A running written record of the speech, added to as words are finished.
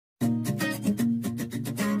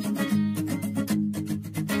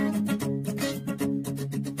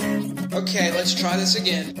Okay, let's try this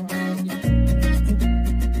again.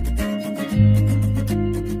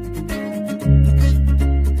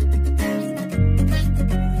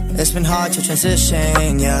 It's been hard to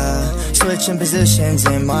transition, yeah. Switching positions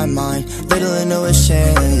in my mind, little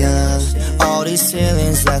intuition, yeah. All these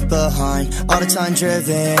feelings left behind, all the time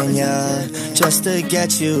driven, yeah. Just to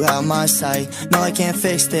get you out my sight. No, I can't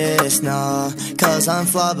fix this, nah, cause I'm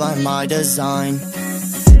flawed by my design.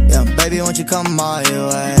 Yeah, baby, won't you come my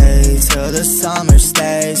way till the summer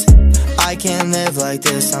stays? I can't live like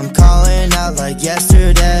this, I'm calling out like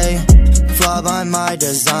yesterday. Flawed by my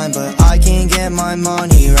design, but I can't get my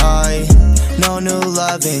money right. No new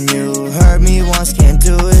love in you, hurt me once, can't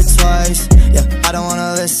do it twice. Yeah, I don't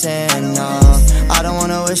wanna listen, no, I don't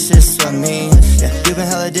wanna wish this for me. Yeah, you've been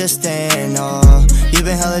hella distant, no, you've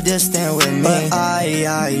been hella distant with me. But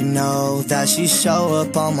I know that she show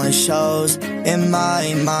up on my shows. In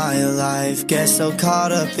my life, get so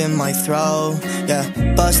caught up in my throw. Yeah,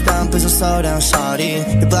 bust down, please don't slow down,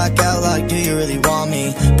 shawty. You black out like, do you really want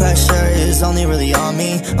me? Pressure is only really on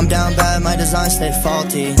me. I'm down bad, my design stay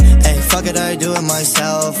faulty. Hey, fuck it, I do it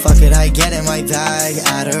myself. Fuck it, I get in my bag.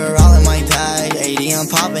 Add her all in my bag. 80, I'm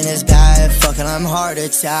popping this bad. Fuck it, I'm heart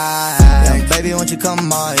attack. Yeah, baby, won't you come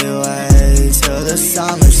my way till the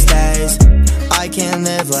summer stays? I can't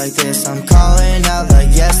live like this, I'm calling out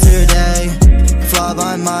like yesterday. Flawed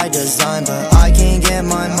by my design, but I can't get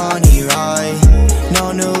my money right.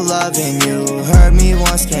 No new love in you, hurt me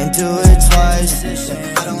once, can't do it twice.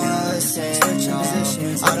 I don't wanna listen, no,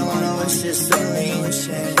 I don't wanna wish this for me.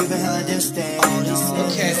 You've been hella distant,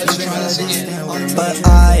 okay, let's try this again. But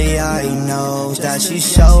I know that she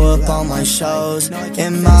show up on my shows.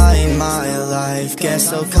 In my life, get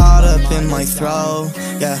so caught up in my throw.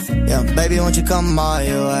 Yeah, baby, won't you come my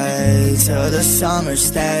way till the summer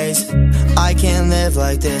stays? I can't live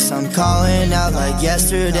like this, I'm calling out like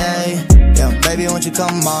yesterday. Yeah, baby, won't you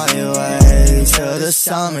come my way till the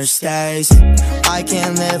summer stays? I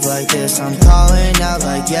can't live like this, I'm calling out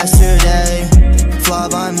like yesterday.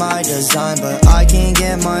 Flawed by my design, but I can't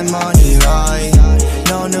get my money right.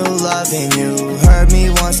 No new love in you, hurt me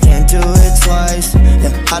once, can't do it twice.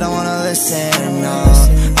 Yeah, I don't wanna listen, no,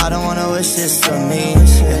 I don't wanna wish this for me.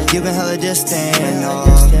 Yeah, you've been hella distant, no,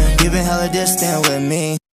 you've been hella distant with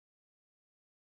me.